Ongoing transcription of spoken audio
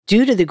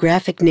Due to the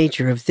graphic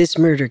nature of this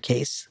murder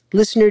case,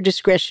 listener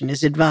discretion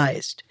is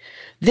advised.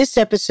 This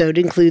episode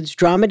includes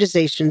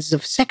dramatizations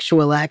of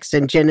sexual acts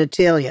and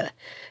genitalia,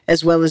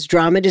 as well as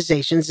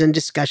dramatizations and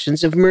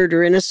discussions of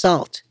murder and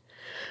assault.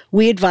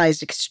 We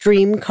advise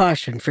extreme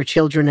caution for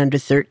children under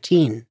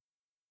 13.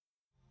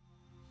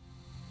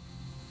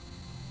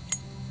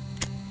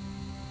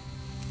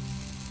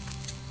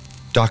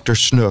 Dr.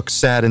 Snook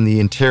sat in the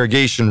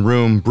interrogation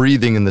room,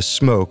 breathing in the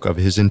smoke of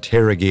his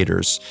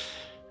interrogators.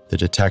 The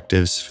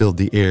detectives filled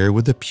the air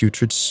with the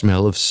putrid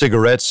smell of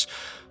cigarettes,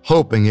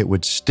 hoping it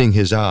would sting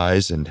his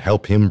eyes and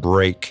help him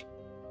break.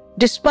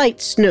 Despite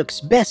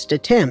Snook's best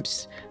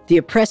attempts, the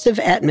oppressive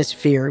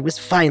atmosphere was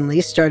finally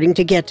starting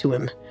to get to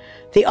him.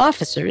 The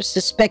officers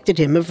suspected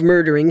him of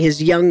murdering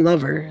his young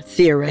lover,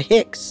 Theora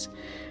Hicks,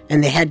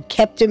 and they had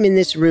kept him in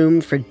this room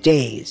for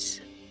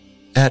days.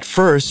 At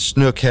first,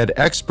 Snook had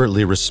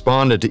expertly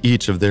responded to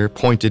each of their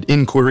pointed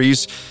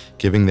inquiries,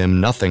 giving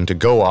them nothing to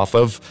go off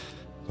of,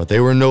 but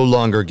they were no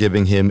longer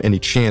giving him any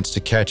chance to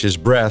catch his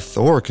breath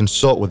or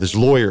consult with his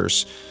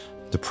lawyers.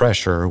 The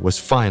pressure was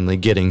finally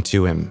getting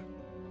to him.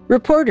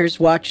 Reporters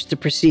watched the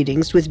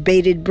proceedings with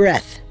bated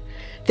breath.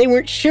 They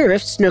weren't sure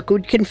if Snook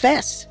would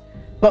confess,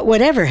 but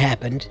whatever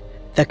happened,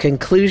 the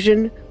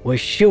conclusion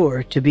was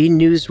sure to be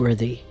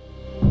newsworthy.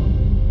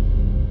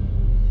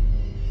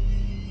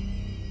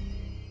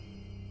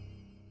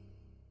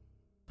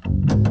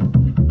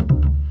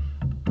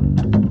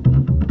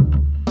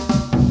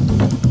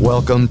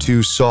 Welcome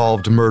to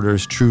Solved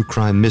Murders True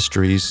Crime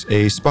Mysteries,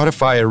 a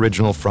Spotify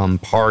original from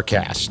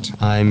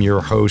Parcast. I'm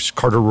your host,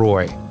 Carter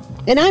Roy.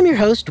 And I'm your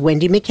host,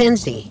 Wendy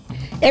McKenzie.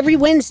 Every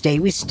Wednesday,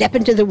 we step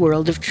into the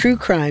world of true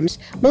crime's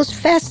most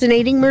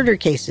fascinating murder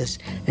cases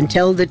and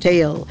tell the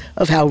tale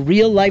of how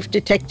real-life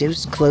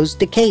detectives closed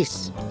the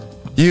case.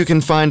 You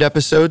can find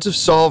episodes of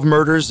Solved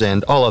Murders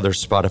and all other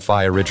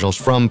Spotify originals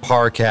from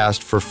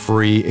Parcast for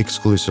free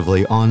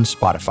exclusively on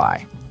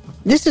Spotify.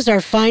 This is our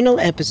final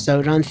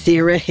episode on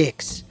Theora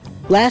Hicks.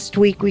 Last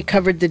week, we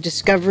covered the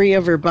discovery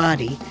of her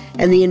body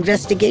and the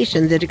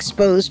investigation that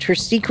exposed her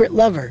secret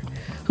lover,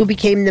 who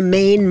became the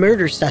main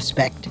murder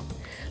suspect.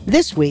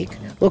 This week,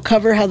 we'll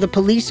cover how the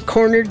police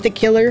cornered the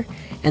killer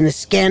and the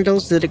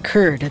scandals that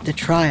occurred at the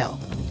trial.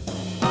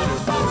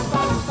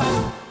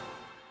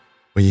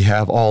 We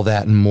have all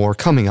that and more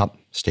coming up.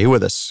 Stay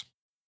with us.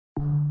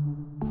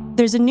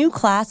 There's a new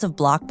class of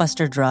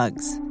blockbuster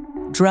drugs.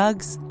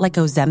 Drugs like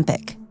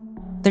Ozempic.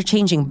 They're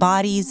changing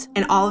bodies.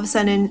 And all of a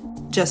sudden,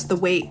 just the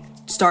weight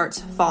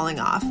starts falling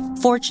off.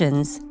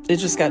 Fortunes. It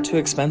just got too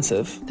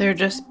expensive. They're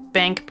just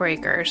bank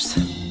breakers.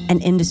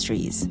 And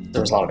industries.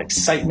 There was a lot of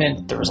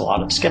excitement. There was a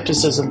lot of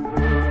skepticism.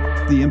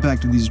 The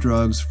impact of these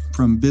drugs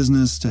from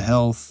business to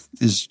health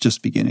is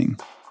just beginning.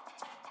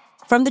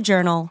 From the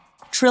Journal,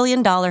 $1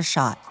 Trillion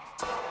Shot.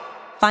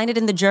 Find it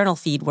in the Journal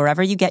feed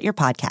wherever you get your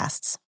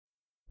podcasts.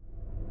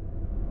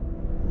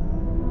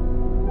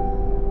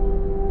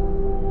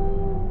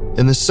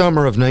 In the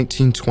summer of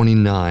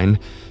 1929,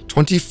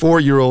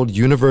 24-year-old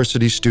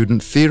university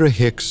student Theora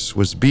Hicks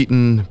was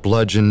beaten,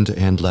 bludgeoned,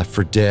 and left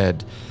for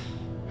dead.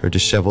 Her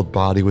disheveled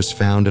body was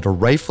found at a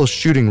rifle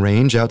shooting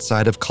range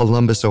outside of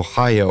Columbus,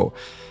 Ohio.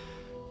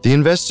 The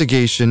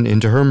investigation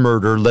into her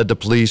murder led the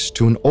police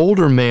to an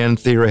older man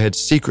Theora had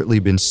secretly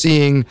been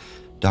seeing,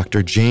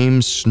 Dr.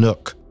 James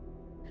Snook.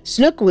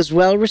 Snook was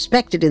well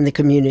respected in the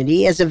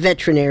community as a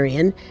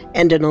veterinarian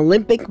and an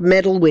Olympic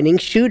medal-winning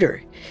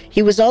shooter.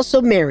 He was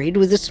also married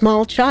with a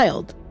small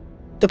child.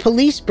 The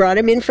police brought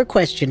him in for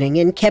questioning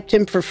and kept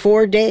him for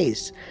 4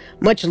 days,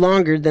 much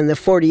longer than the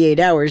 48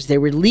 hours they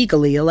were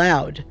legally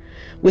allowed.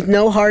 With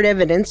no hard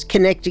evidence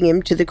connecting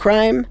him to the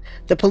crime,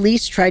 the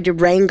police tried to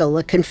wrangle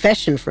a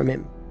confession from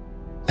him.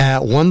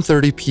 At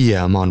 1:30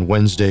 p.m. on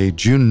Wednesday,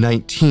 June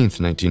 19,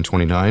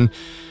 1929,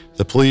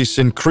 the police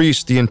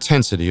increased the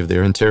intensity of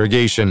their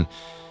interrogation.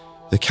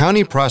 The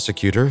county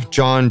prosecutor,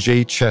 John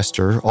J.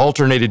 Chester,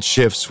 alternated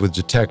shifts with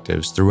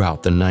detectives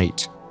throughout the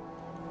night.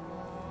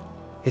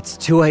 It's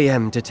 2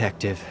 a.m.,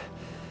 Detective.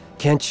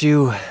 Can't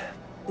you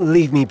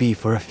leave me be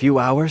for a few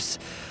hours?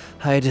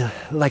 I'd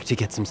like to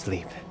get some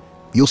sleep.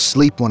 You'll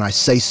sleep when I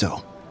say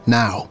so.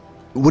 Now,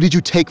 what did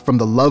you take from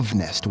the love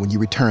nest when you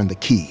returned the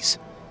keys?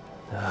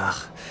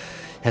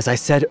 As I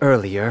said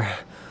earlier,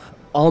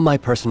 all my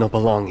personal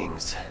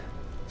belongings.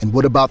 And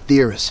what about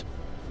Theora's?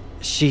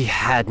 She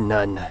had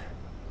none.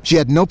 She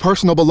had no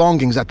personal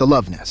belongings at the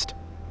love nest?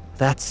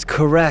 That's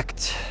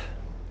correct.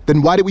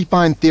 Then why did we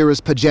find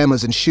Theora's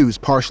pajamas and shoes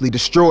partially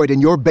destroyed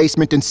in your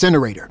basement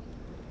incinerator?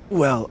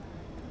 Well,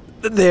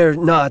 they're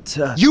not,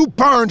 You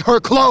burned her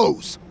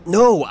clothes!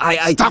 No,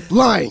 I... Stop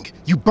lying!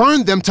 You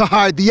burned them to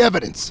hide the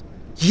evidence!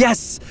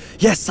 Yes,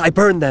 I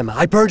burned them.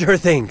 I burned her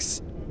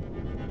things.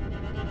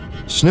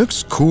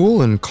 Snook's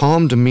cool and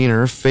calm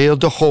demeanor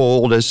failed to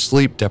hold as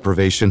sleep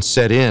deprivation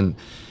set in.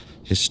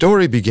 His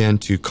story began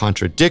to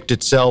contradict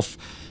itself,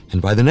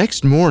 and by the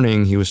next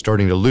morning, he was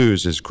starting to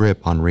lose his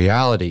grip on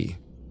reality.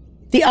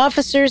 The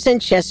officers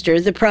and Chester,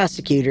 the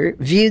prosecutor,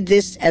 viewed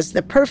this as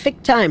the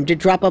perfect time to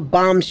drop a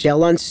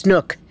bombshell on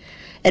Snook.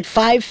 At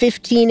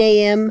 5:15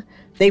 a.m.,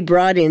 they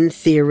brought in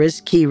Theora's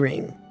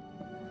keyring.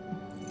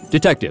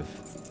 Detective,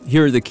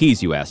 here are the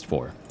keys you asked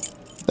for.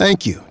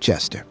 Thank you,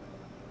 Chester.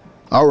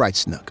 All right,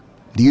 Snook.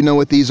 Do you know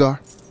what these are?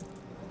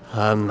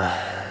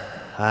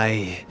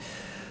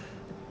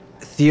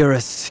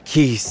 Theora's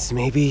keys,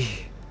 maybe?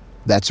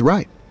 That's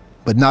right,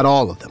 but not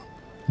all of them.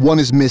 One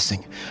is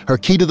missing, her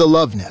key to the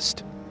love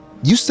nest.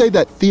 You say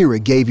that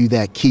Theora gave you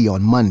that key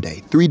on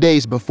Monday, 3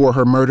 days before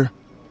her murder?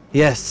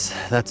 Yes,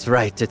 that's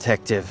right,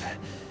 Detective.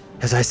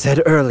 As I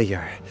said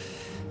earlier,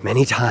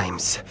 many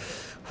times,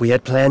 we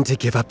had planned to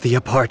give up the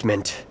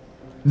apartment.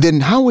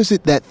 Then how is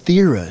it that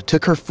Theora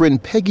took her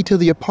friend Peggy to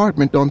the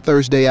apartment on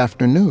Thursday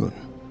afternoon?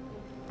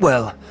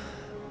 Well,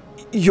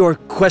 your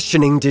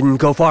questioning didn't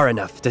go far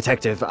enough,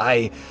 Detective.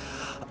 I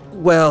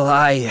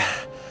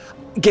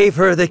gave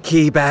her the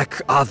key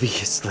back,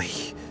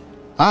 obviously.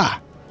 Ah,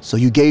 so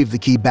you gave the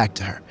key back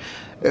to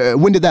her.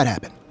 When did that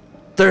happen?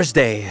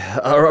 Thursday,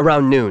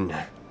 around noon.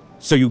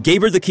 So you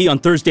gave her the key on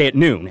Thursday at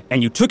noon,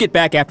 and you took it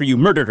back after you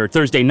murdered her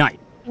Thursday night.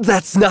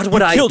 That's not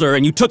what You killed her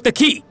and you took the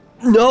key!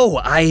 No,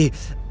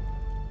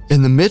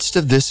 In the midst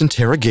of this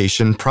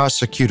interrogation,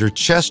 Prosecutor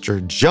Chester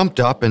jumped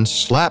up and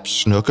slapped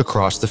Snook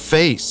across the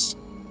face.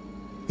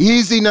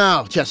 Easy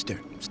now, Chester.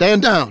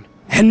 Stand down.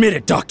 Admit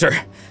it, Doctor.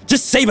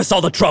 Just save us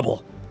all the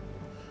trouble.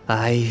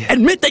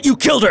 Admit that you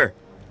killed her!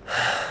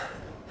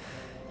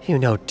 You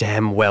know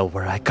damn well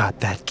where I got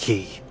that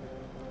key.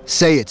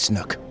 Say it,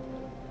 Snook.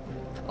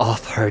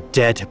 Off her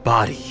dead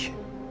body.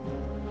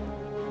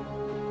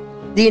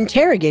 The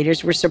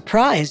interrogators were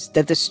surprised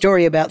that the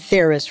story about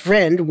Theora's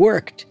friend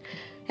worked.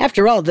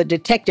 After all, the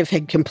detective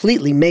had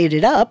completely made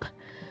it up.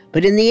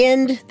 But in the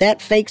end,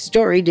 that fake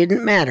story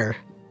didn't matter.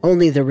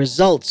 Only the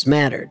results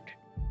mattered.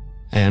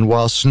 And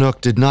while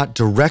Snook did not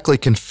directly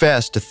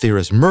confess to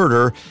Theora's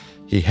murder,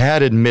 he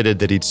had admitted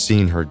that he'd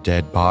seen her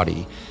dead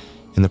body.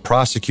 In the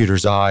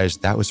prosecutor's eyes,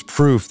 that was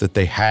proof that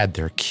they had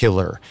their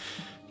killer.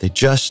 They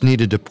just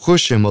needed to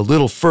push him a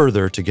little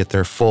further to get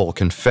their full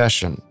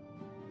confession.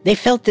 They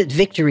felt that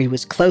victory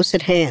was close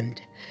at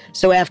hand.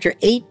 So after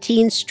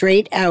 18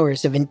 straight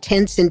hours of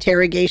intense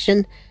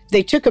interrogation,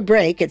 they took a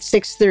break at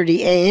 6:30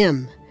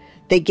 a.m.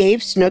 They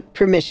gave Snook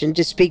permission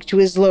to speak to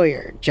his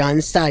lawyer, John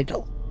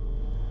Seidel.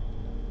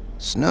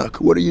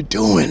 Snook, what are you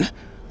doing?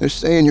 They're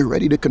saying you're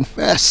ready to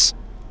confess.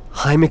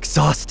 I'm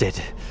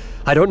exhausted.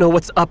 I don't know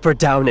what's up or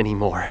down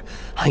anymore.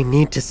 I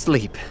need to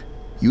sleep.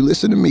 You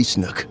listen to me,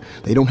 Snook.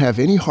 They don't have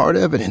any hard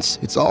evidence.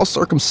 It's all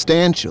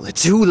circumstantial.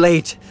 It's too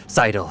late,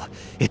 Seidel.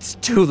 It's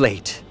too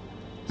late.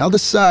 I'll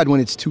decide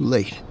when it's too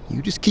late.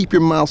 You just keep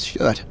your mouth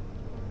shut.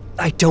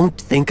 I don't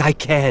think I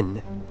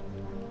can.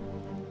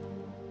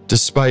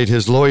 Despite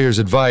his lawyer's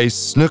advice,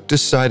 Snook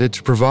decided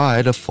to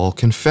provide a full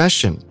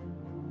confession.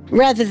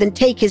 Rather than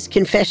take his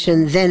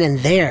confession then and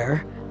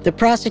there, the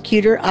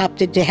prosecutor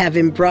opted to have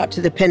him brought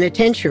to the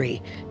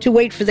penitentiary to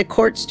wait for the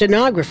court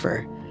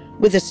stenographer.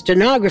 With a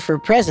stenographer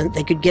present,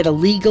 they could get a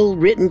legal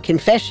written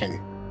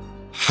confession.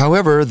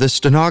 However, the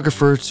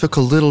stenographer took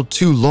a little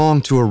too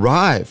long to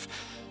arrive.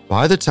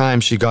 By the time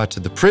she got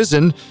to the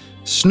prison,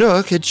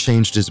 Snook had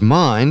changed his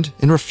mind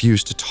and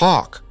refused to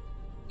talk.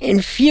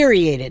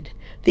 Infuriated,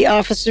 the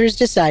officers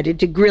decided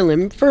to grill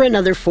him for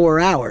another 4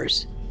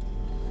 hours.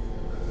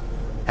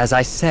 As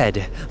I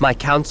said, my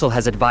counsel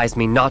has advised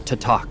me not to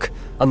talk.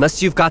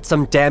 Unless you've got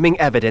some damning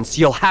evidence,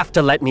 you'll have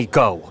to let me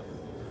go.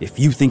 If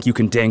you think you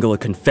can dangle a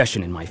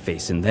confession in my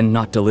face and then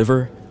not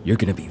deliver, you're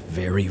gonna be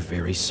very,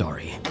 very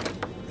sorry.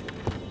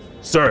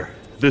 Sir,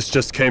 this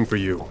just came for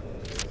you.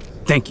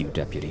 Thank you,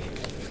 Deputy.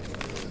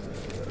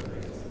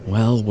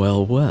 Well,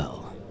 well,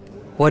 well.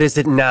 What is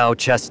it now,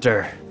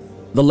 Chester?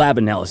 The lab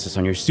analysis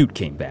on your suit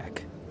came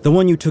back. The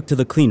one you took to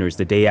the cleaners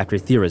the day after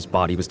Theora's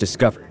body was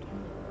discovered.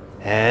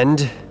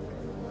 And?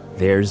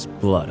 There's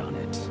blood on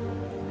it.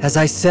 As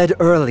I said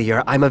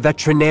earlier, I'm a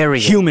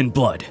veterinarian. Human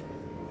blood.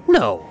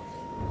 No.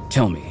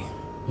 Tell me,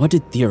 what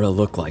did Theora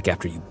look like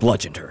after you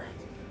bludgeoned her?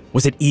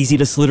 Was it easy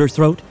to slit her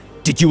throat?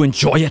 Did you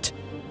enjoy it?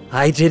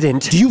 I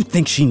didn't. Do you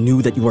think she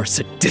knew that you were a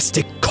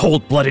sadistic,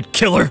 cold-blooded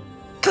killer?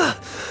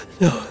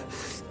 No.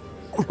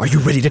 Are you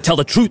ready to tell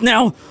the truth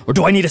now? Or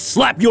do I need to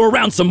slap you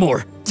around some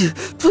more?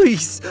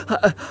 Please,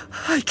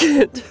 I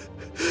can't.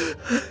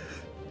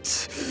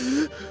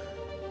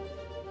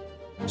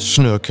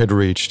 Snook had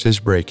reached his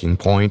breaking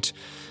point.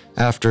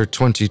 After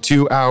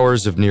 22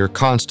 hours of near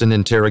constant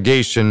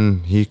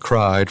interrogation, he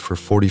cried for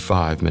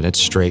 45 minutes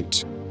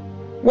straight.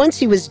 Once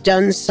he was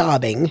done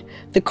sobbing,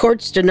 the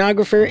court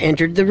stenographer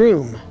entered the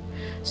room.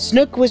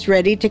 Snook was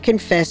ready to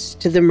confess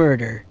to the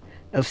murder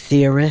of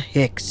Theora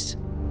Hicks.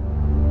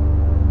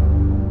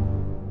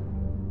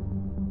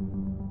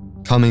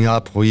 Coming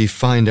up, we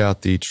find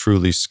out the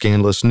truly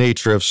scandalous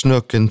nature of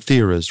Snook and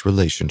Theora's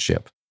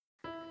relationship.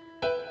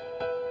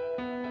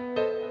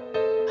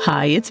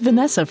 Hi, it's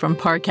Vanessa from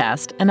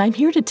Parcast, and I'm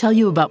here to tell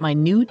you about my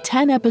new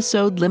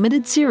 10-episode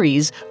limited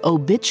series,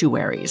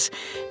 Obituaries.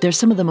 They're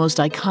some of the most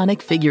iconic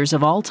figures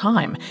of all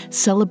time,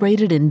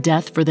 celebrated in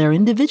death for their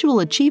individual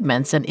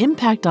achievements and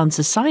impact on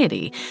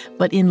society.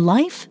 But in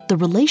life, the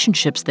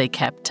relationships they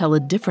kept tell a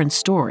different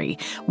story,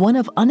 one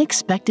of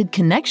unexpected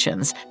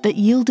connections that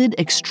yielded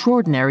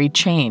extraordinary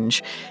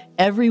change.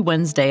 Every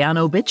Wednesday on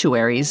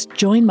Obituaries,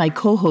 join my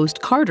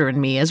co-host Carter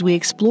and me as we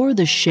explore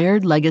the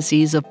shared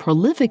legacies of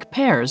prolific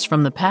pairs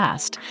from the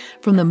past.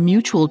 From the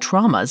mutual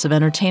traumas of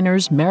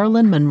entertainers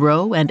Marilyn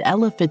Monroe and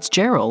Ella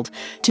Fitzgerald,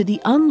 to the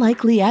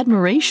unlikely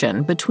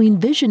admiration between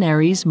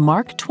visionaries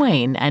Mark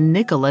Twain and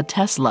Nikola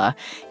Tesla.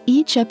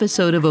 Each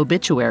episode of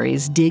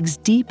Obituaries digs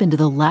deep into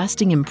the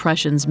lasting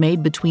impressions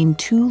made between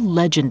two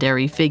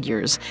legendary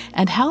figures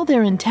and how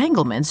their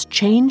entanglements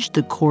changed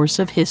the course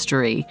of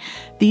history.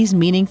 These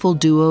meaningful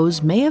duos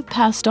may have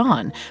passed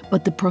on,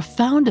 but the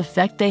profound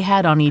effect they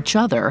had on each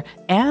other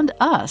and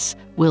us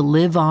will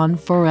live on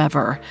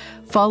forever.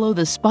 Follow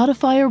the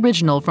Spotify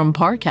original from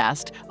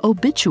Parcast,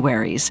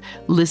 Obituaries.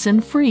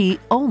 Listen free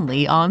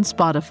only on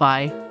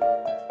Spotify.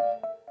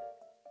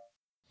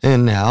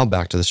 And now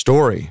back to the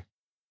story.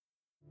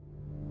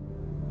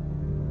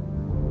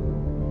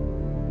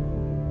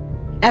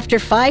 After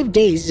 5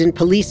 days in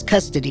police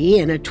custody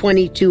and a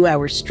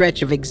 22-hour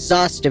stretch of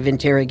exhaustive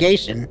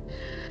interrogation,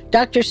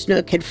 Dr.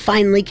 Snook had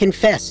finally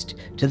confessed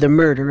to the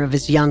murder of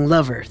his young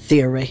lover,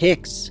 Theora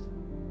Hicks.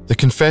 The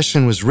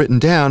confession was written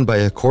down by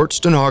a court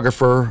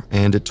stenographer,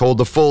 and it told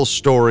the full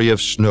story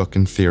of Snook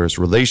and Theora's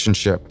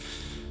relationship,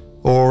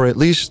 or at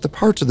least the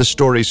parts of the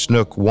story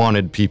Snook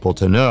wanted people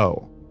to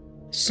know.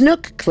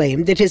 Snook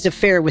claimed that his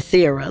affair with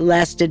Theora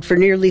lasted for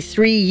nearly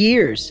 3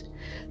 years.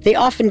 They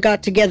often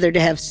got together to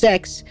have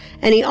sex,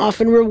 and he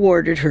often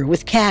rewarded her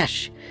with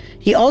cash.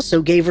 He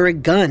also gave her a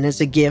gun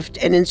as a gift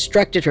and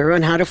instructed her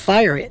on how to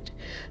fire it.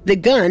 The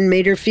gun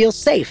made her feel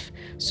safe,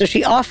 so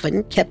she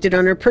often kept it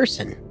on her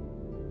person.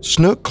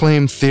 Snook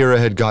claimed Theora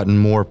had gotten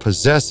more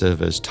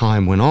possessive as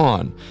time went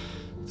on.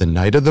 The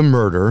night of the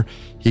murder,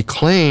 he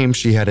claimed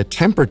she had a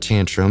temper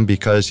tantrum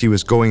because he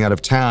was going out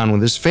of town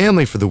with his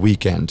family for the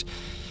weekend.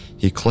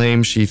 He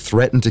claimed she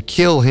threatened to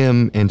kill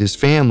him and his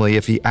family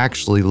if he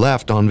actually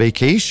left on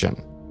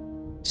vacation.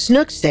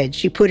 Snook said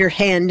she put her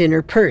hand in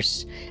her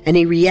purse, and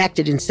he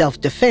reacted in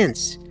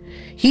self-defense.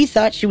 He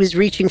thought she was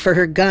reaching for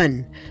her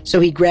gun, so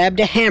he grabbed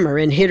a hammer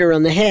and hit her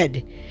on the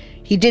head.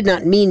 He did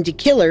not mean to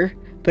kill her,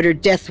 but her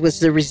death was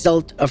the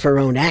result of her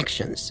own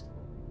actions.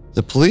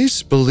 The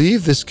police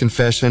believed this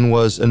confession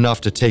was enough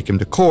to take him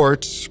to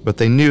court, but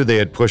they knew they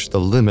had pushed the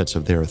limits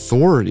of their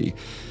authority.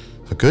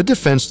 A good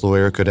defense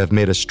lawyer could have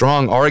made a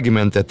strong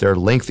argument that their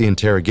lengthy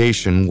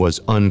interrogation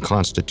was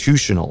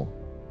unconstitutional.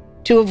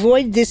 To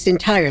avoid this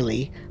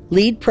entirely,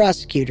 lead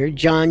prosecutor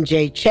John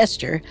J.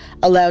 Chester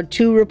allowed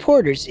 2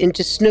 reporters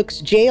into Snook's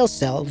jail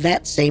cell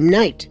that same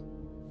night.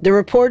 The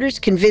reporters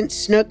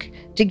convinced Snook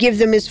to give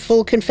them his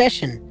full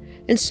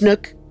confession, and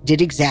Snook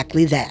did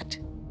exactly that.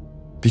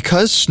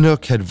 Because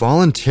Snook had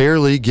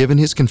voluntarily given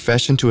his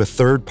confession to a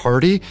third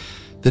party,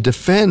 the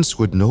defense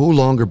would no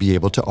longer be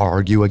able to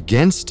argue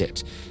against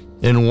it.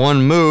 In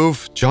one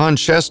move, John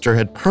Chester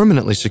had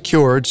permanently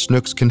secured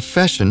Snook's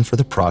confession for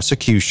the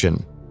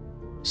prosecution.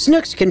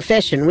 Snook's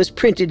confession was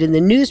printed in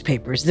the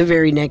newspapers the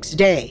very next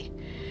day.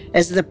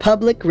 As the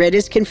public read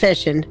his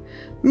confession,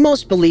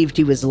 most believed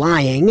he was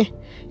lying.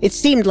 It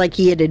seemed like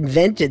he had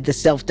invented the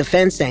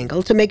self-defense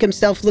angle to make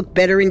himself look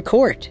better in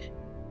court.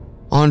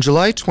 On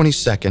July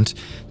 22nd,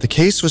 the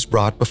case was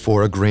brought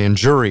before a grand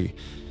jury.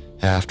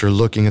 After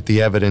looking at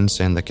the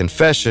evidence and the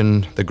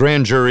confession, the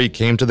grand jury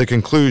came to the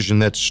conclusion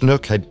that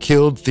Snook had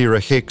killed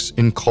Theora Hicks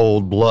in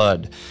cold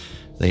blood.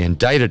 They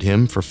indicted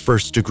him for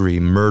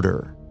first-degree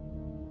murder.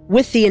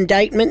 With the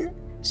indictment,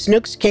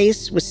 Snook's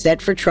case was set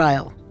for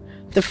trial.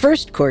 The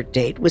first court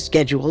date was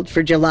scheduled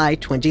for July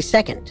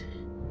 22nd.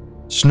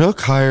 Snook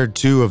hired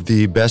 2 of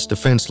the best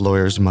defense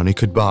lawyers money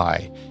could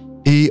buy,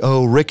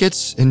 E.O.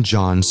 Ricketts and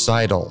John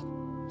Seidel.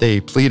 They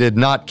pleaded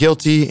not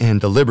guilty and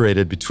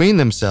deliberated between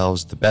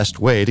themselves the best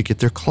way to get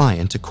their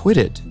client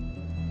acquitted.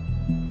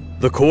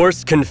 The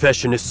coerced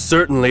confession is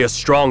certainly a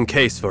strong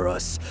case for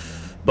us,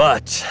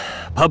 but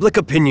public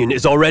opinion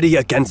is already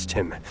against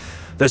him.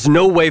 There's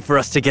no way for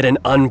us to get an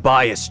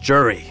unbiased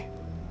jury.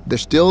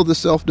 There's still the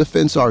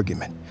self-defense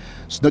argument.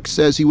 Snook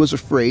says he was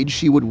afraid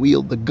she would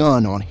wield the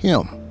gun on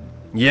him.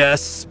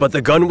 Yes, but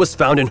the gun was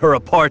found in her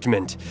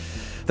apartment.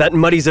 That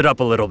muddies it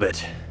up a little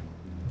bit.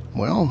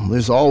 Well,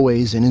 there's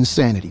always an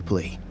insanity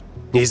plea.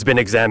 He's been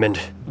examined.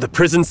 The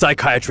prison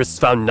psychiatrists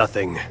found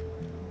nothing.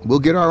 We'll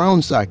get our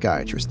own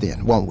psychiatrist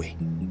then, won't we?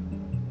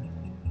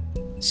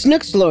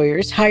 Snook's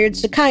lawyers hired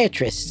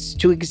psychiatrists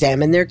to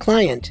examine their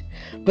client,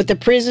 but the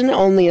prison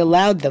only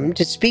allowed them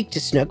to speak to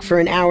Snook for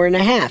an hour and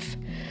a half.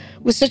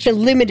 With such a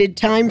limited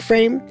time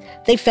frame,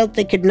 they felt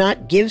they could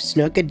not give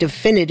Snook a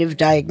definitive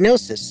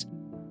diagnosis.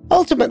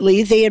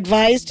 Ultimately, they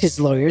advised his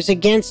lawyers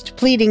against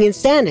pleading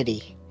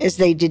insanity, as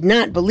they did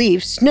not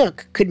believe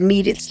Snook could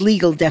meet its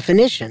legal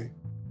definition.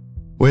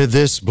 With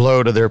this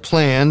blow to their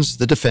plans,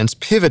 the defense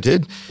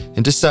pivoted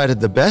and decided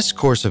the best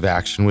course of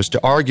action was to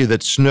argue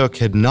that Snook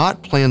had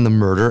not planned the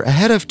murder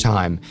ahead of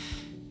time.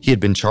 He had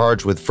been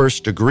charged with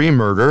first-degree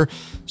murder,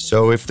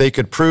 so if they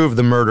could prove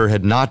the murder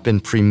had not been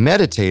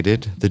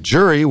premeditated, the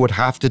jury would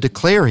have to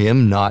declare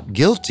him not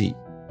guilty.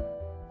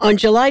 On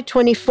July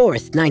 24,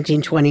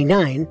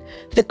 1929,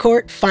 the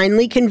court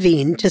finally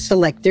convened to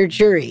select their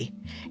jury.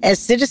 As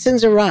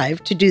citizens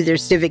arrived to do their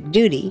civic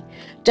duty,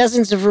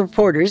 dozens of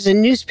reporters and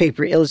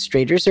newspaper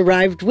illustrators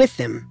arrived with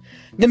them.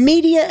 The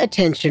media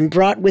attention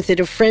brought with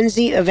it a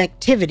frenzy of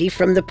activity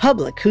from the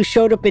public who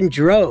showed up in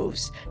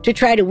droves to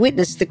try to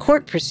witness the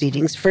court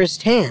proceedings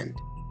firsthand.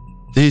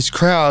 These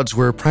crowds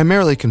were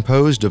primarily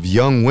composed of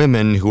young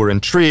women who were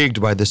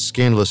intrigued by the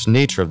scandalous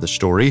nature of the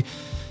story.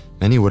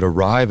 Many would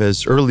arrive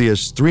as early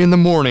as 3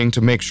 a.m.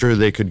 to make sure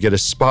they could get a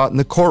spot in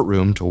the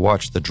courtroom to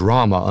watch the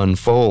drama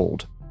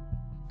unfold.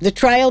 The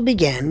trial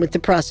began with the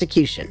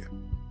prosecution.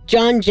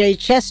 John J.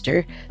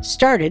 Chester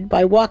started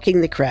by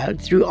walking the crowd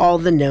through all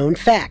the known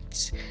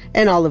facts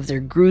and all of their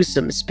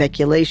gruesome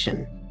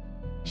speculation.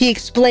 He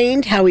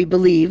explained how he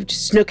believed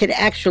Snook had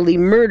actually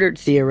murdered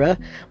Theora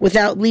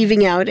without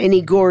leaving out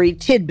any gory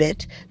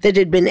tidbit that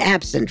had been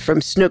absent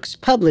from Snook's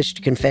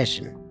published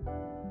confession.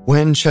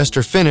 When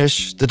Chester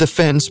finished, the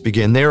defense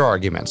began their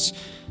arguments.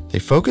 They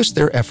focused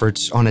their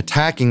efforts on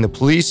attacking the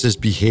police's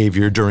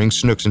behavior during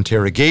Snook's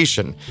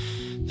interrogation.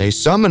 They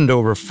summoned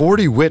over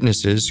 40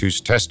 witnesses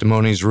whose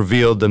testimonies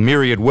revealed the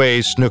myriad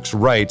ways Snook's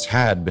rights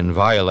had been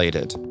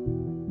violated.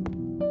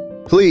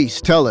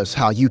 Please tell us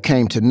how you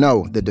came to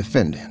know the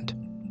defendant.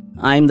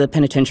 I'm the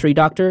penitentiary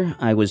doctor.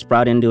 I was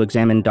brought in to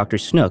examine Dr.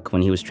 Snook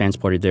when he was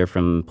transported there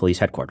from police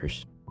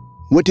headquarters.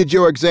 What did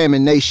your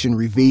examination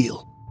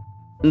reveal?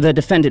 The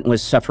defendant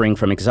was suffering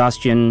from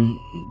exhaustion,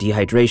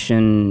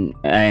 dehydration,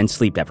 and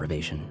sleep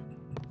deprivation.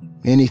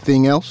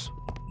 Anything else?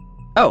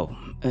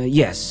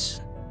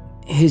 Yes.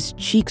 His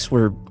cheeks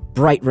were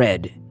bright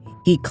red.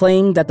 He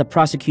claimed that the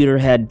prosecutor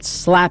had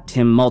slapped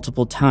him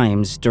multiple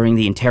times during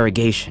the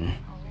interrogation.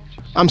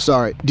 I'm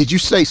sorry, did you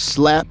say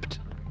slapped?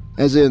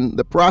 As in,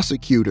 the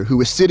prosecutor who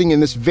was sitting in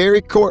this very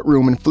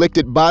courtroom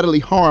inflicted bodily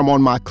harm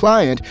on my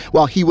client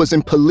while he was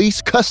in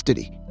police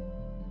custody.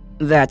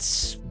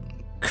 That's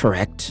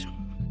correct.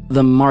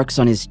 The marks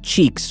on his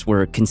cheeks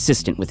were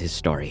consistent with his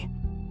story.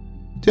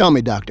 Tell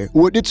me, Doctor,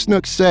 what did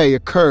Snook say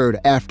occurred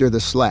after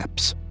the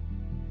slaps?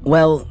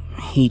 Well,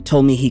 he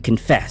told me he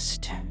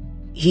confessed.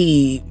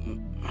 He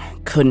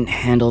couldn't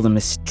handle the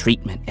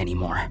mistreatment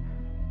anymore.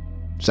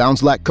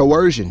 Sounds like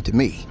coercion to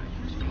me.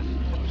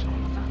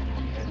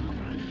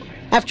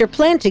 After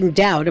planting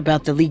doubt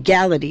about the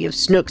legality of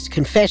Snook's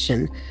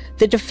confession,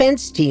 the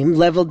defense team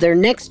leveled their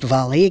next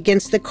volley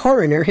against the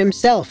coroner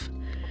himself.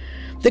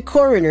 The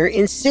coroner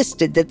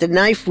insisted that the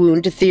knife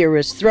wound to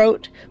Theora's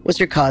throat was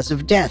her cause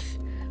of death,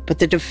 but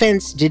the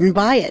defense didn't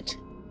buy it.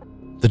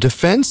 The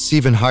defense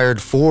even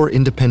hired 4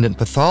 independent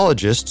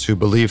pathologists who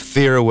believed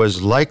Theora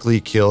was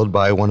likely killed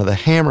by one of the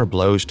hammer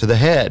blows to the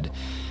head.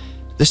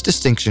 This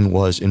distinction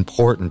was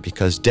important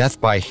because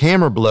death by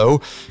hammer blow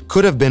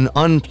could have been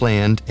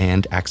unplanned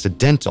and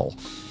accidental.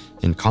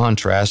 In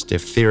contrast,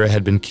 if Theora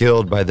had been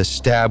killed by the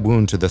stab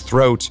wound to the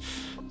throat,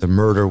 the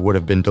murder would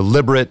have been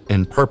deliberate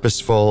and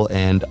purposeful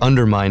and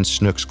undermined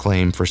Snook's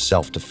claim for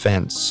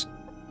self-defense.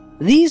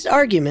 These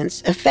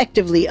arguments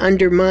effectively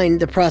undermined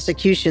the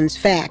prosecution's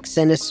facts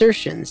and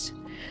assertions.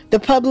 The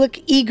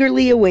public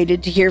eagerly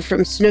awaited to hear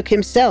from Snook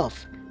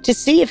himself to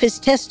see if his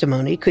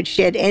testimony could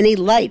shed any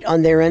light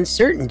on their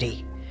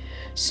uncertainty.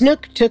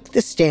 Snook took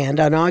the stand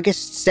on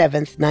August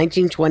 7,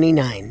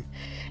 1929,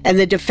 and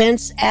the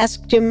defense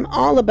asked him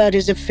all about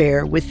his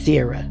affair with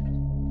Theora.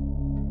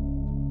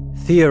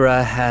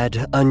 Theora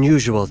had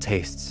unusual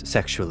tastes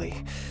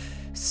sexually.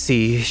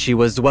 See, she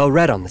was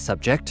well-read on the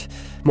subject,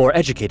 more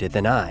educated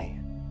than I.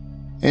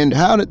 And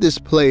how did this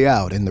play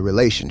out in the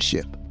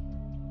relationship?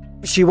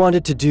 She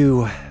wanted to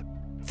do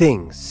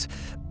things,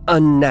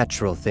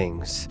 unnatural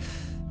things.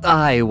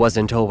 I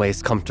wasn't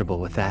always comfortable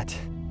with that.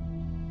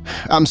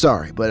 I'm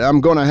sorry, but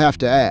I'm gonna have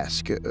to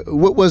ask,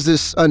 what was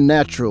this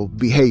unnatural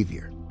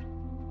behavior?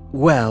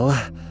 Well,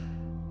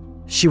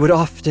 she would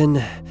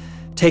often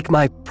take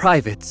my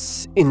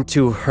privates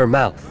into her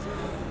mouth.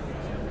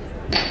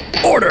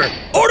 Order!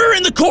 Order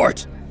in the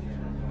court!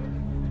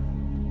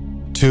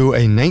 To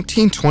a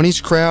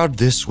 1920s crowd,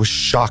 this was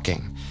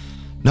shocking.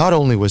 Not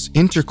only was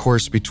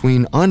intercourse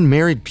between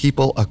unmarried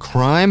people a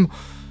crime,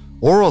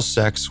 oral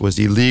sex was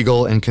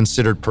illegal and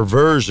considered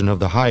perversion of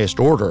the highest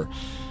order.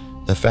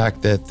 The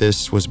fact that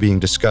this was being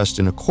discussed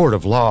in a court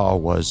of law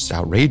was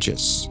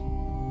outrageous.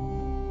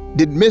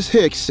 Did Miss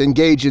Hicks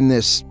engage in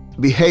this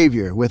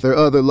behavior with her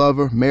other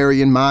lover,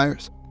 Marion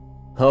Myers?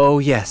 Oh,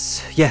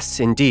 yes,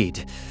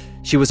 indeed.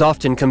 She was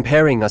often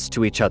comparing us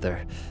to each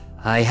other.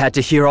 I had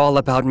to hear all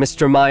about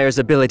Mr. Myers'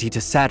 ability to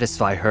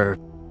satisfy her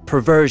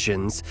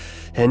perversions,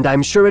 and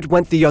I'm sure it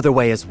went the other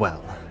way as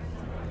well.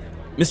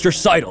 Mr.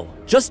 Seidel,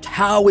 just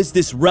how is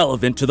this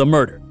relevant to the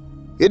murder?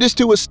 It is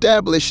to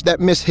establish that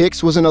Miss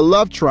Hicks was in a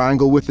love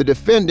triangle with the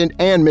defendant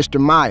and Mr.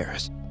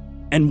 Myers.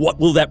 And what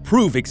will that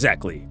prove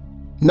exactly?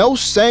 No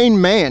sane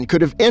man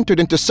could have entered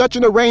into such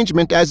an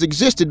arrangement as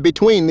existed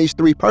between these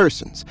three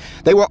persons.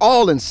 They were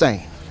all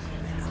insane.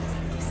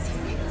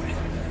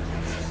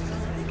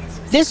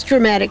 This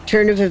dramatic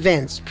turn of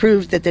events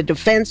proved that the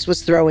defense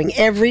was throwing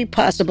every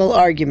possible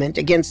argument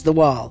against the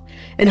wall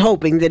and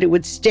hoping that it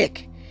would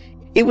stick.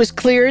 It was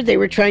clear they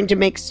were trying to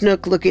make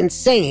Snook look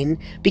insane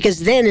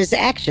because then his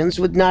actions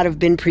would not have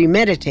been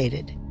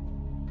premeditated.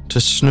 To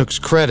Snook's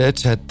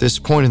credit, at this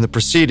point in the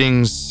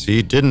proceedings,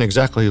 he didn't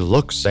exactly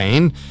look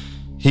sane.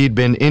 He'd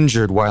been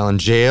injured while in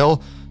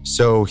jail,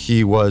 so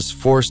he was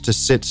forced to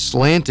sit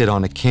slanted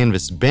on a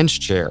canvas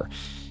bench chair.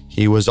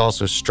 He was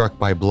also struck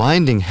by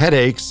blinding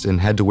headaches and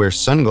had to wear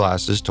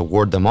sunglasses to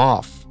ward them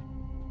off.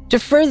 To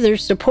further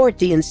support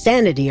the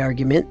insanity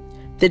argument,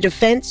 the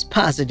defense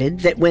posited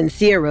that when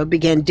Theora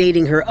began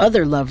dating her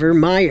other lover,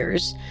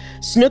 Myers,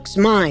 Snook's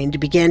mind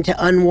began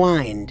to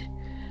unwind.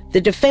 The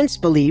defense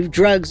believed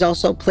drugs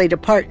also played a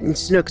part in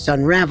Snook's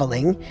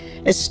unraveling,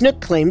 as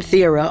Snook claimed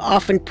Theora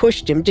often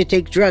pushed him to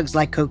take drugs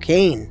like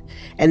cocaine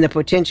and the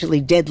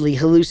potentially deadly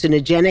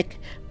hallucinogenic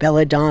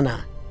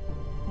belladonna.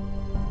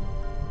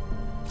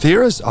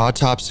 Theora's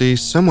autopsy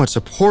somewhat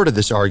supported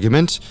this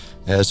argument,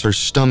 as her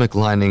stomach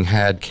lining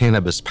had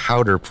cannabis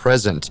powder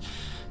present.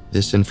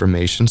 This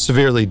information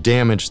severely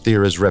damaged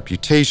Theora's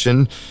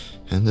reputation,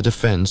 and the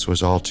defense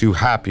was all too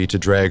happy to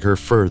drag her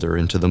further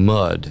into the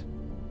mud.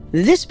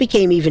 This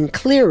became even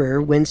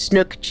clearer when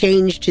Snook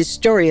changed his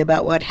story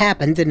about what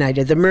happened the night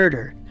of the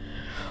murder.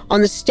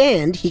 On the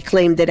stand, he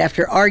claimed that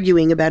after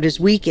arguing about his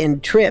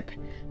weekend trip,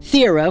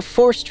 Theora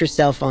forced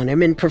herself on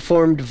him and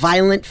performed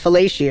violent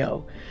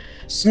fellatio.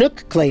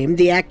 Snook claimed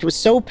the act was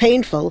so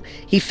painful,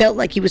 he felt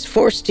like he was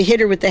forced to hit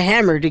her with the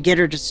hammer to get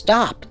her to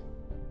stop.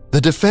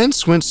 The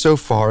defense went so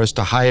far as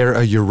to hire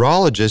a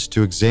urologist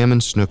to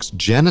examine Snook's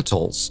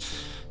genitals.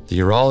 The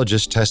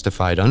urologist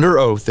testified under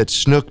oath that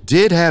Snook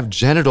did have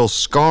genital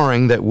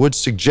scarring that would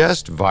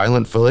suggest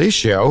violent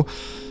fellatio,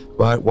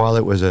 but while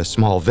it was a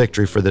small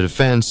victory for the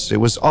defense, it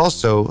was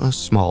also a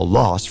small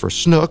loss for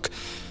Snook.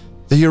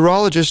 The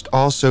urologist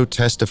also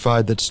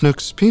testified that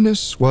Snook's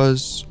penis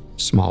was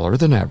smaller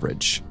than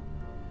average.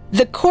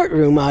 The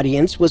courtroom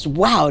audience was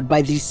wowed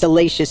by these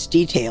salacious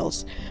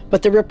details,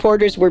 but the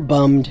reporters were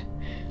bummed.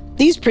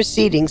 These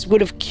proceedings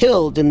would have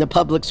killed in the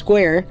public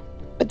square,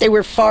 but they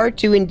were far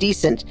too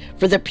indecent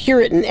for the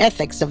Puritan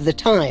ethics of the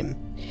time.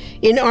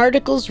 In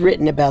articles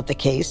written about the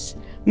case,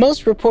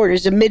 most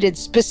reporters omitted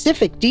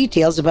specific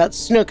details about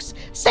Snook's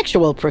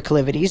sexual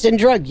proclivities and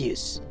drug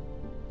use.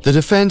 The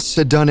defense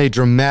had done a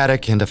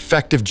dramatic and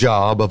effective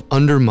job of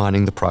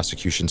undermining the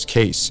prosecution's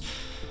case,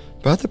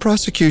 but the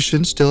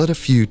prosecution still had a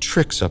few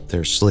tricks up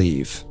their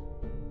sleeve.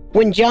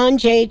 When John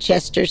J.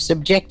 Chester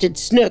subjected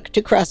Snook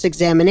to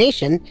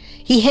cross-examination,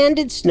 he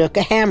handed Snook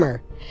a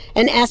hammer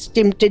and asked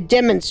him to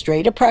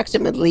demonstrate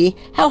approximately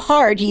how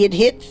hard he had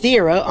hit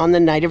Theora on the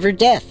night of her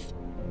death.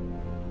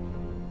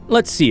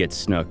 Let's see it,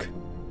 Snook.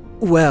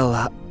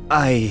 Well,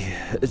 I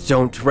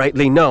don't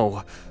rightly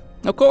know.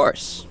 Of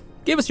course.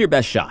 Give us your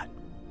best shot.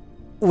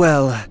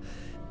 Well,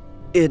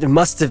 it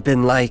must have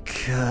been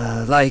like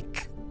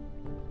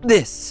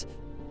this.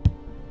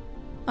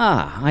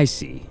 Ah, I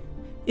see.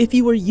 If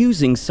you were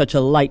using such a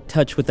light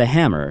touch with the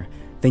hammer,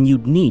 then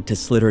you'd need to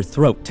slit her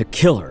throat to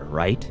kill her,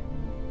 right?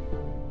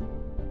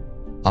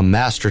 A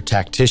master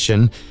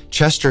tactician,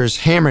 Chester's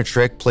hammer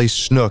trick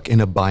placed Snook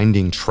in a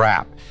binding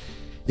trap.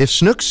 If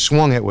Snook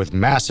swung it with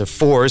massive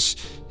force,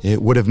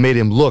 it would have made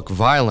him look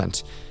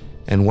violent.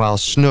 And while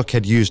Snook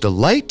had used a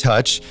light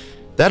touch,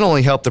 that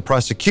only helped the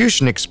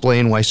prosecution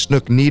explain why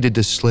Snook needed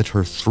to slit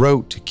her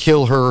throat to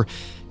kill her,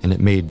 and it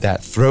made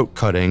that throat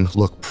cutting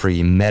look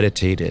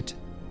premeditated.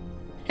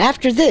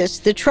 After this,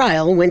 the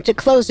trial went to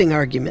closing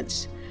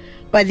arguments.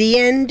 By the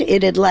end,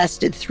 it had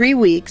lasted 3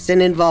 weeks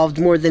and involved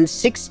more than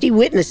 60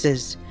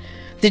 witnesses.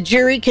 The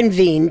jury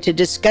convened to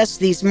discuss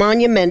these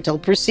monumental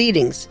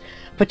proceedings,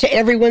 but to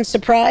everyone's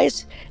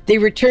surprise, they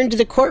returned to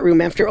the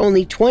courtroom after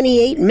only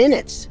 28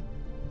 minutes.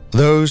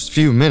 Those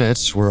few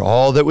minutes were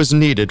all that was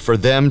needed for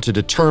them to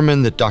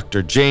determine that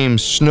Dr.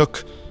 James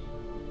Snook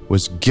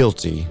was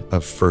guilty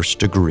of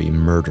first-degree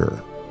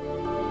murder.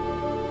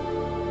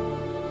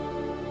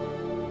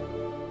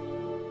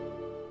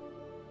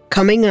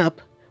 Coming up,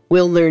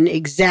 we'll learn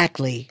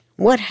exactly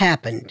what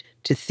happened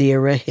to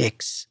Theora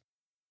Hicks.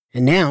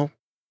 And now,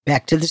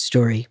 back to the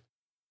story.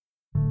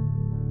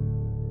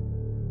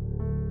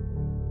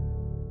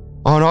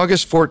 On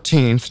August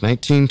 14th,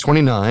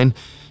 1929,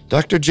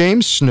 Dr.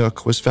 James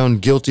Snook was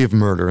found guilty of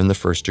murder in the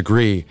first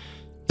degree.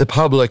 The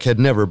public had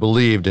never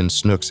believed in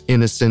Snook's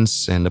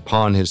innocence, and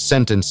upon his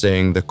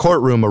sentencing, the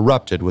courtroom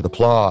erupted with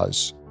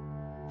applause.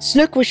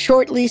 Snook was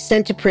shortly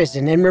sent to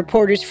prison, and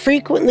reporters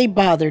frequently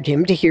bothered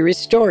him to hear his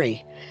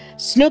story.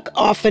 Snook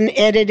often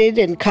edited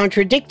and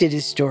contradicted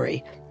his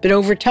story, but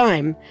over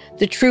time,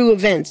 the true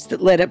events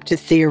that led up to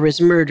Theora's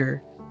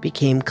murder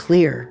became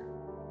clear.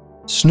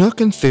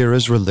 Snook and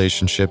Theora's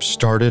relationship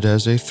started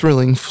as a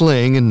thrilling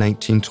fling in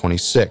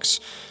 1926.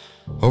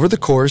 Over the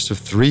course of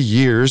 3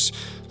 years,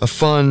 a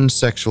fun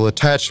sexual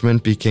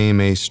attachment became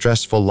a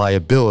stressful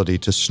liability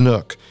to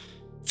Snook.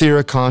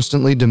 Theora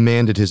constantly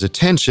demanded his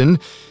attention,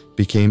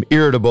 became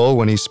irritable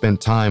when he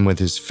spent time with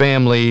his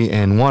family,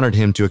 and wanted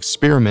him to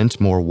experiment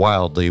more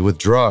wildly with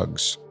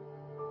drugs.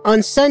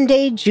 On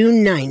Sunday,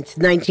 June 9th,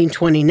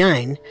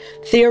 1929,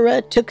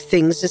 Theora took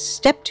things a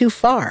step too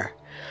far.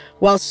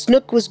 While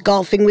Snook was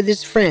golfing with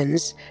his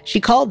friends,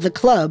 she called the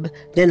club,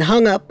 then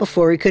hung up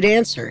before he could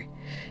answer.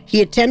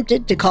 He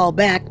attempted to call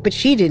back, but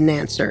she didn't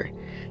answer.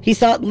 He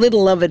thought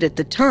little of it at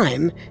the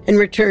time and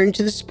returned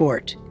to the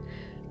sport.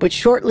 But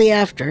shortly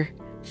after,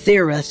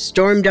 Theora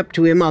stormed up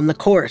to him on the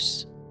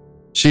course.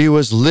 She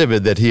was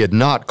livid that he had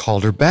not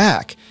called her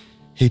back.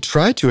 He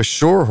tried to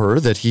assure her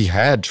that he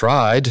had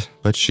tried,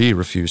 but she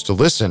refused to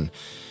listen.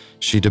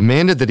 She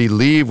demanded that he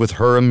leave with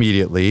her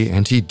immediately,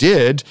 and he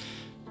did,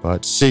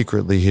 but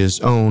secretly his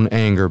own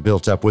anger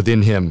built up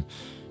within him.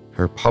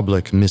 Her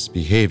public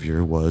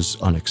misbehavior was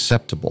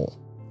unacceptable.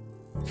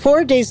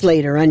 4 days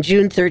later, on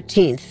June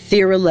 13th,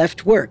 Theora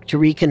left work to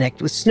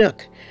reconnect with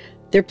Snook.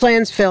 Their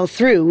plans fell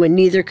through when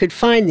neither could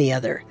find the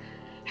other.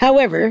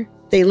 However,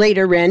 they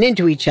later ran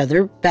into each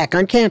other back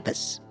on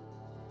campus.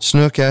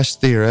 Snook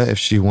asked Theora if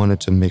she wanted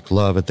to make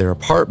love at their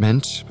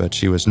apartment, but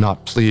she was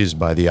not pleased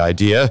by the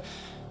idea.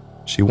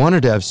 She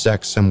wanted to have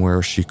sex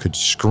somewhere she could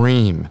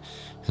scream,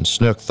 and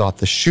Snook thought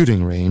the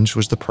shooting range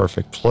was the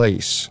perfect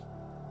place.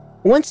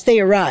 Once they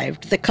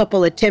arrived, the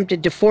couple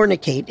attempted to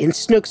fornicate in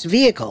Snook's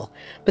vehicle,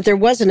 but there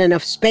wasn't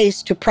enough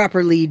space to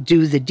properly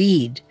do the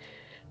deed.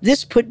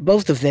 This put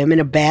both of them in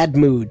a bad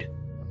mood.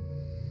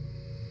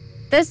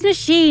 This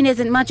machine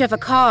isn't much of a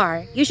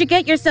car. You should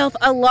get yourself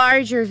a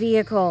larger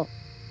vehicle.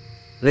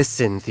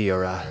 Listen,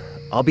 Theora,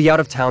 I'll be out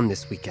of town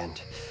this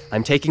weekend.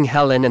 I'm taking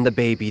Helen and the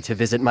baby to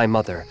visit my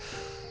mother.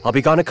 I'll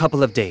be gone a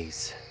couple of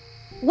days.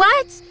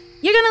 What?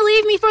 You're gonna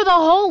leave me for the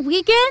whole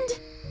weekend?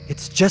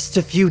 It's just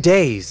a few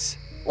days.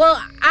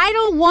 Well, I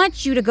don't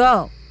want you to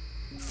go.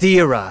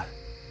 Theora.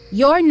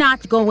 You're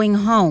not going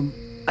home.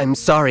 I'm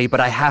sorry, but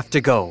I have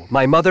to go.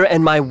 My mother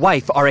and my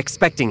wife are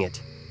expecting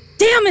it.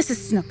 Damn,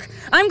 Mrs. Snook.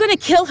 I'm gonna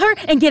kill her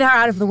and get her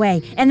out of the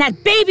way. And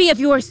that baby of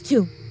yours,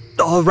 too.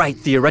 All right,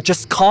 Theora,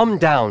 just calm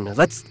down.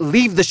 Let's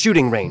leave the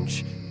shooting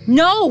range.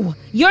 No,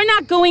 you're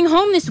not going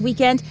home this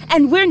weekend,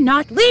 and we're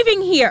not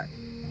leaving here.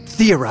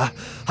 Theora,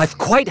 I've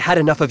quite had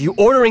enough of you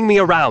ordering me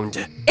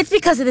around. It's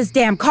because of this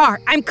damn car.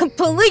 I'm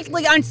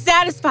completely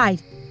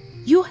unsatisfied.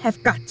 You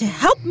have got to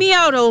help me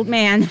out, old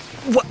man.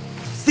 What?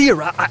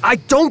 Theora, I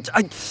don't...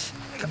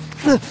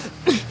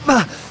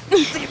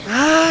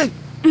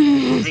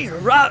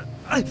 Theora...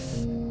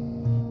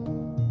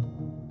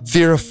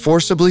 Theora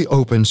forcibly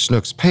opened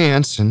Snook's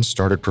pants and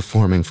started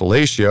performing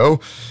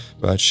fellatio,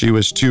 but she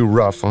was too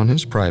rough on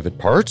his private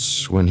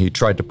parts. When he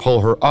tried to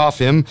pull her off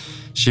him,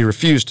 she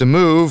refused to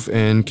move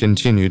and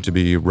continued to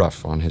be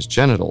rough on his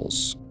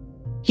genitals.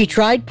 He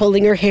tried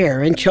pulling her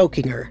hair and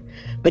choking her,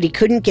 but he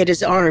couldn't get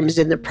his arms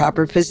in the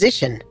proper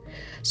position.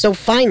 So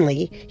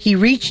finally, he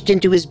reached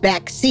into his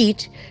back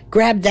seat,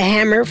 grabbed the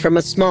hammer from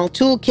a small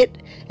toolkit,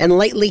 and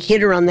lightly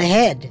hit her on the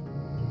head.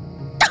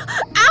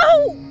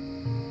 Ow!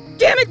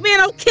 Damn it, man,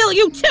 I'll kill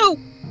you too!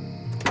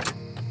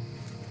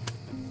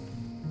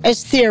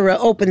 As Theora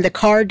opened the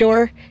car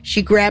door,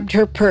 she grabbed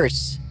her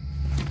purse.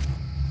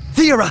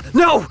 Theora,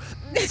 no!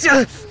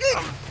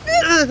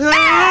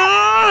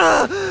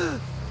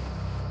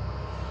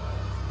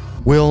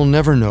 We'll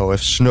never know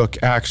if Snook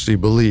actually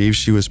believed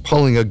she was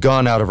pulling a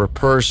gun out of her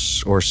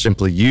purse or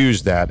simply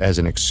used that as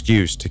an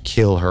excuse to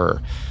kill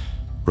her.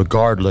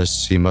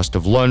 Regardless, he must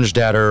have lunged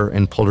at her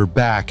and pulled her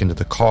back into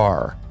the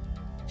car.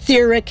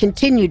 Theora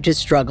continued to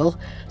struggle,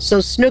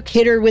 so Snook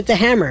hit her with the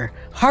hammer,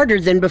 harder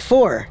than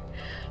before.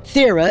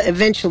 Theora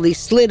eventually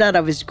slid out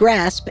of his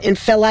grasp and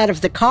fell out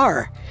of the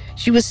car.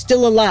 She was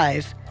still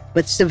alive,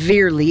 but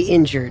severely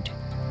injured.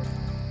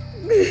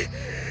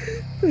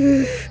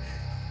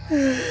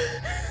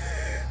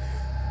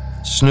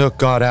 Snook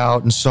got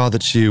out and saw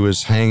that she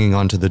was hanging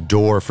onto the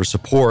door for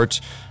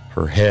support,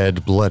 her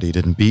head bloodied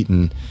and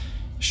beaten.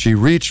 She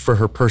reached for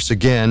her purse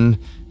again,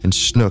 and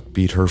Snook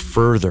beat her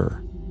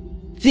further.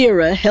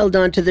 Theora held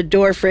onto the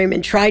doorframe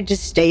and tried to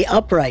stay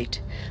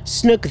upright.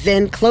 Snook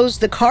then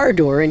closed the car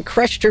door and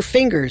crushed her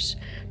fingers,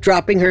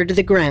 dropping her to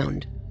the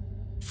ground.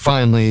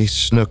 Finally,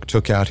 Snook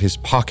took out his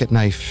pocket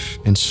knife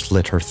and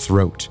slit her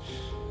throat.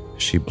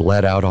 She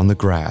bled out on the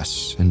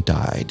grass and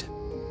died.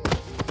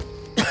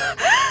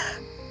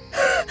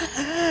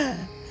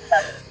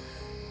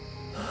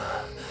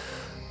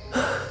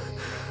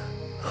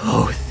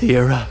 Oh,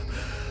 Theora.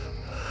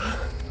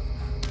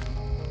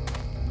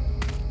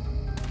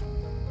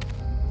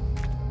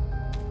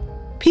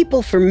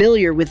 People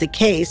familiar with the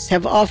case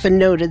have often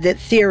noted that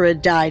Theora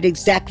died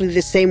exactly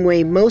the same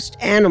way most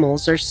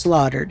animals are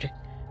slaughtered.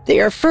 They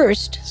are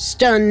first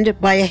stunned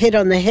by a hit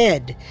on the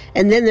head,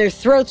 and then their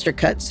throats are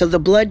cut so the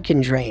blood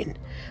can drain.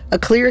 A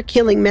clear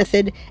killing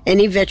method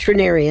any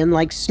veterinarian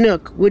like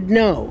Snook would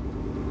know.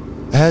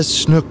 As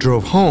Snook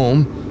drove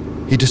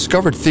home, he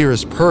discovered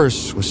Theora's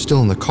purse was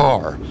still in the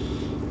car.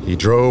 He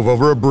drove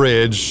over a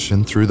bridge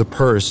and threw the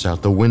purse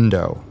out the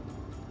window.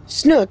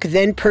 Snook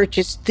then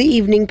purchased the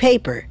evening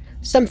paper,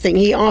 something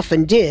he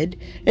often did,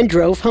 and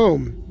drove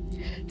home.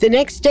 The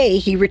next day,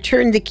 he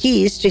returned the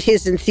keys to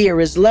his and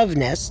Theora's love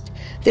nest,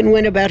 then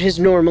went about his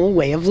normal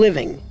way of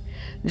living.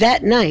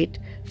 That night,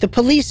 the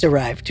police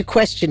arrived to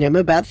question him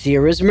about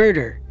Theora's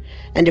murder,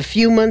 and a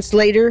few months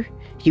later,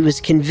 he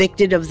was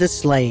convicted of the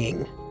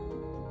slaying.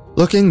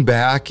 Looking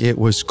back, it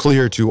was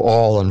clear to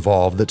all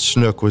involved that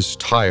Snook was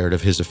tired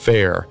of his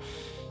affair.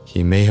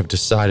 He may have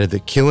decided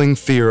that killing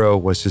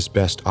Theora was his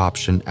best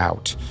option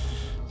out.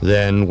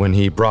 Then, when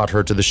he brought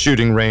her to the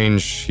shooting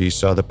range, he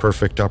saw the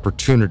perfect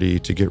opportunity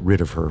to get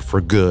rid of her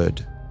for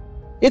good.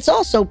 It's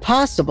also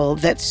possible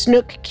that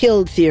Snook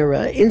killed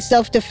Theora in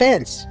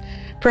self-defense.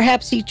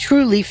 Perhaps he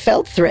truly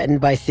felt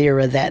threatened by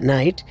Theora that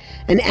night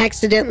and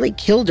accidentally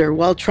killed her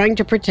while trying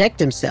to protect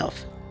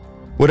himself.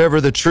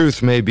 Whatever the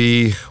truth may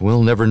be,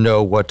 we'll never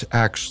know what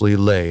actually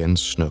lay in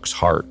Snook's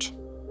heart.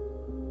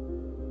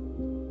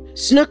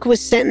 Snook was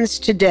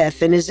sentenced to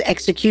death and his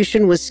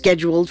execution was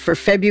scheduled for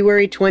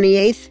February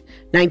 28th,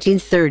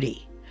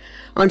 1930.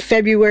 On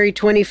February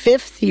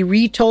 25th, he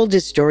retold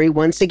his story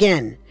once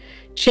again,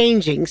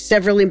 changing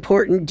several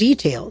important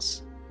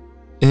details.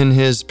 In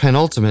his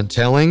penultimate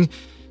telling,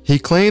 he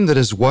claimed that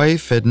his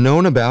wife had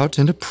known about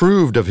and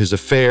approved of his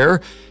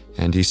affair,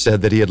 and he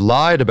said that he had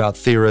lied about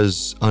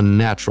Theora's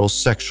unnatural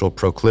sexual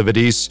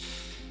proclivities.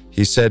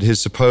 He said his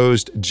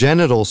supposed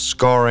genital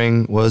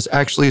scarring was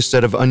actually a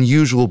set of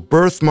unusual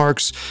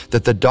birthmarks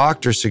that the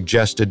doctor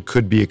suggested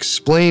could be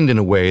explained in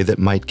a way that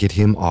might get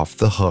him off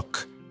the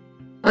hook.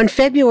 On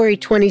February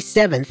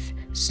 27th,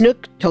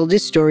 Snook told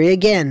his story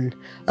again,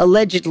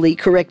 allegedly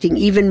correcting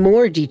even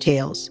more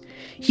details.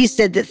 He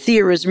said that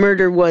Theora's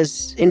murder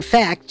was, in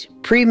fact,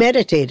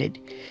 premeditated.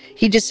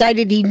 He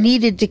decided he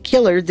needed to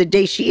kill her the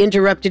day she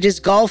interrupted his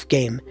golf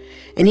game,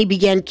 and he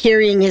began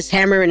carrying his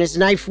hammer and his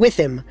knife with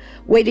him,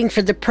 waiting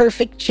for the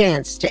perfect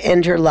chance to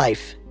end her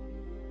life.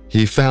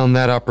 He found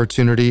that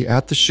opportunity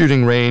at the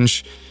shooting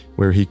range,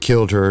 where he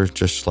killed her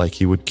just like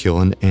he would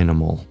kill an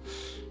animal.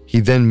 He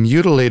then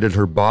mutilated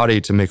her body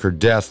to make her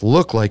death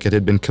look like it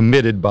had been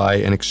committed by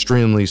an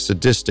extremely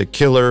sadistic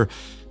killer,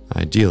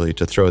 ideally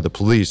to throw the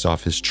police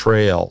off his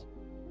trail.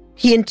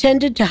 He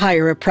intended to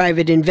hire a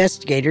private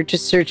investigator to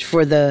search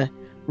for the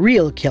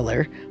real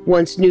killer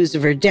once news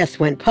of her death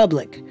went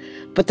public,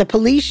 but the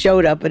police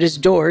showed up at his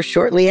door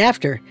shortly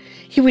after.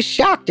 He was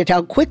shocked at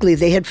how quickly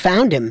they had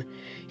found him.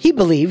 He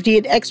believed he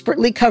had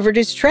expertly covered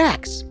his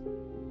tracks.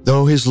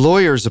 Though his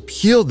lawyers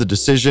appealed the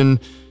decision,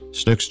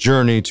 Snook's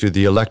journey to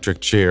the electric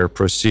chair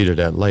proceeded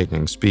at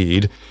lightning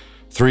speed.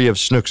 3 of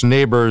Snook's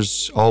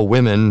neighbors, all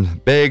women,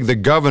 begged the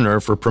governor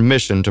for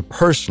permission to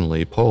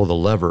personally pull the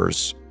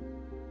levers.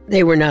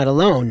 They were not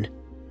alone.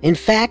 In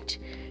fact,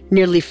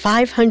 nearly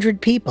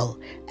 500 people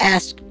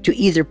asked to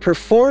either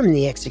perform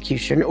the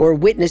execution or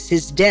witness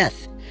his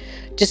death.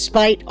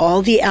 Despite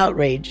all the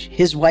outrage,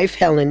 his wife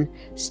Helen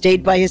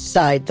stayed by his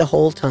side the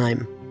whole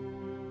time.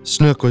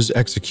 Snook was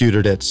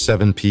executed at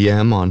 7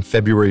 p.m. on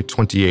February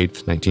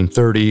 28,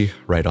 1930,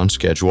 right on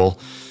schedule.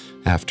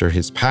 After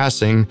his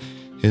passing,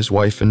 his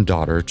wife and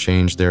daughter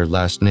changed their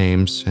last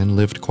names and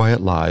lived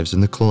quiet lives in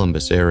the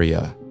Columbus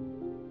area.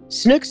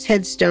 Snook's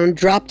headstone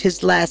dropped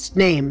his last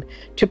name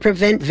to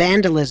prevent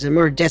vandalism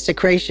or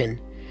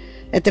desecration.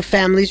 At the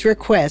family's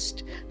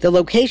request, the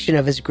location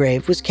of his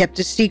grave was kept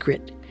a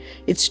secret.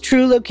 Its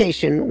true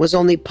location was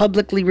only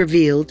publicly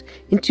revealed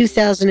in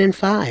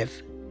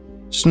 2005.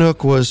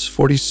 Snook was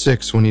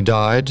 46 when he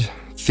died.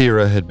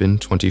 Theora had been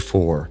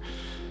 24.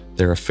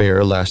 Their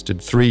affair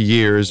lasted 3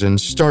 years and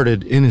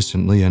started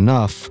innocently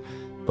enough,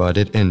 but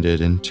it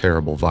ended in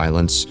terrible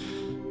violence.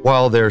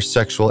 While their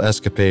sexual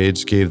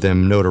escapades gave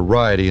them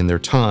notoriety in their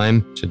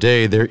time,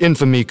 today their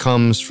infamy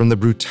comes from the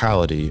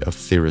brutality of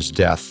Theora's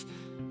death.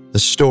 The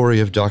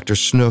story of Dr.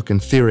 Snook and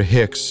Theora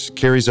Hicks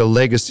carries a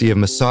legacy of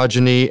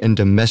misogyny and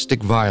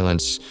domestic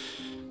violence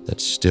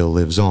that still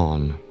lives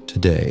on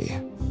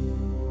today.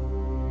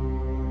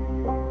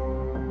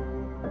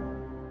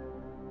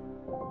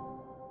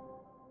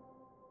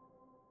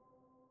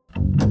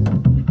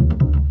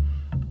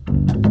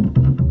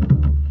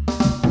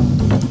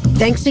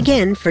 Thanks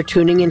again for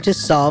tuning into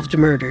Solved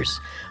Murders.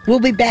 We'll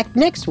be back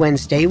next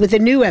Wednesday with a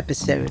new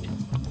episode.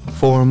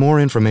 For more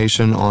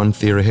information on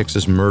Theora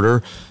Hicks's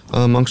murder,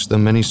 amongst the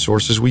many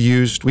sources we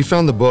used, we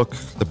found the book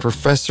The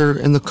Professor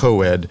and the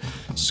Co-Ed,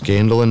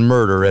 Scandal and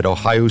Murder at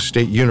Ohio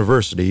State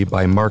University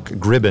by Mark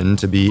Gribben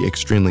to be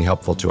extremely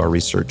helpful to our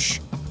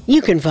research.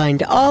 You can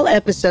find all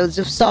episodes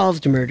of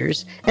Solved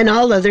Murders and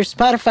all other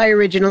Spotify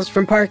originals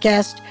from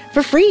Parcast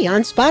for free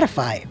on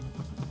Spotify.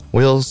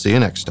 We'll see you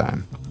next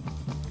time.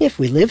 If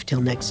we live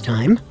till next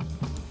time.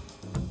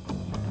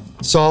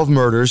 Solved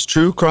Murders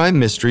True Crime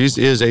Mysteries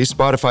is a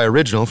Spotify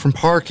original from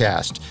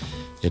Parcast.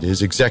 It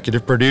is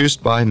executive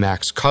produced by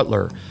Max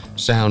Cutler.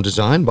 Sound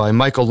design by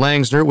Michael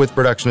Langsner with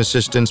production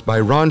assistance by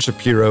Ron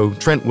Shapiro,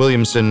 Trent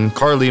Williamson,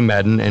 Carly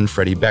Madden, and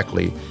Freddie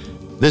Beckley.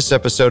 This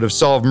episode of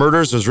Solved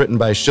Murders was written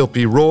by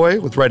Shilpi Roy,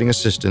 with writing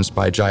assistance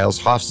by Giles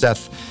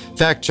Hofsteth,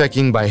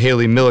 fact-checking by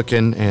Haley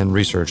Milliken, and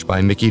research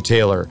by Mickey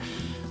Taylor.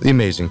 The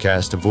amazing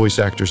cast of voice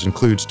actors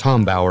includes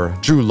Tom Bauer,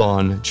 Drew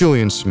Lawn,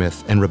 Julian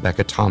Smith, and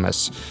Rebecca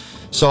Thomas.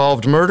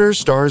 Solved Murders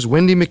stars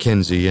Wendy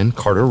McKenzie and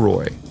Carter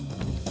Roy.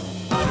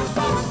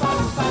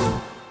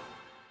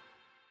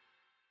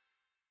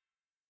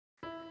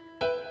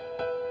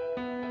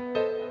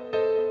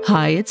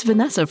 Hi, it's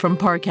Vanessa from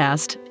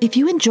Parcast. If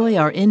you enjoy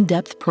our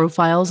in-depth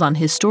profiles on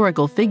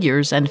historical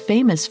figures and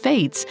famous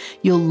fates,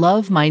 you'll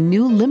love my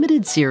new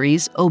limited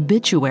series,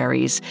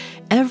 Obituaries.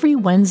 Every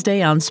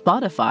Wednesday on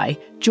Spotify,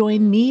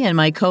 join me and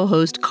my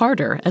co-host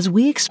Carter as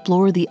we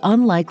explore the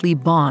unlikely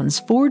bonds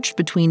forged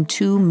between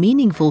two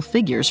meaningful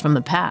figures from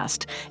the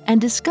past and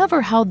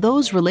discover how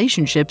those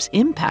relationships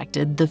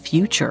impacted the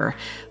future.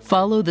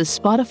 Follow the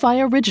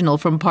Spotify original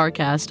from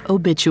Parcast,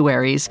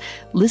 Obituaries.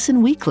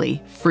 Listen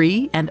weekly,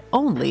 free and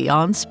only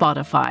on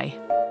Spotify.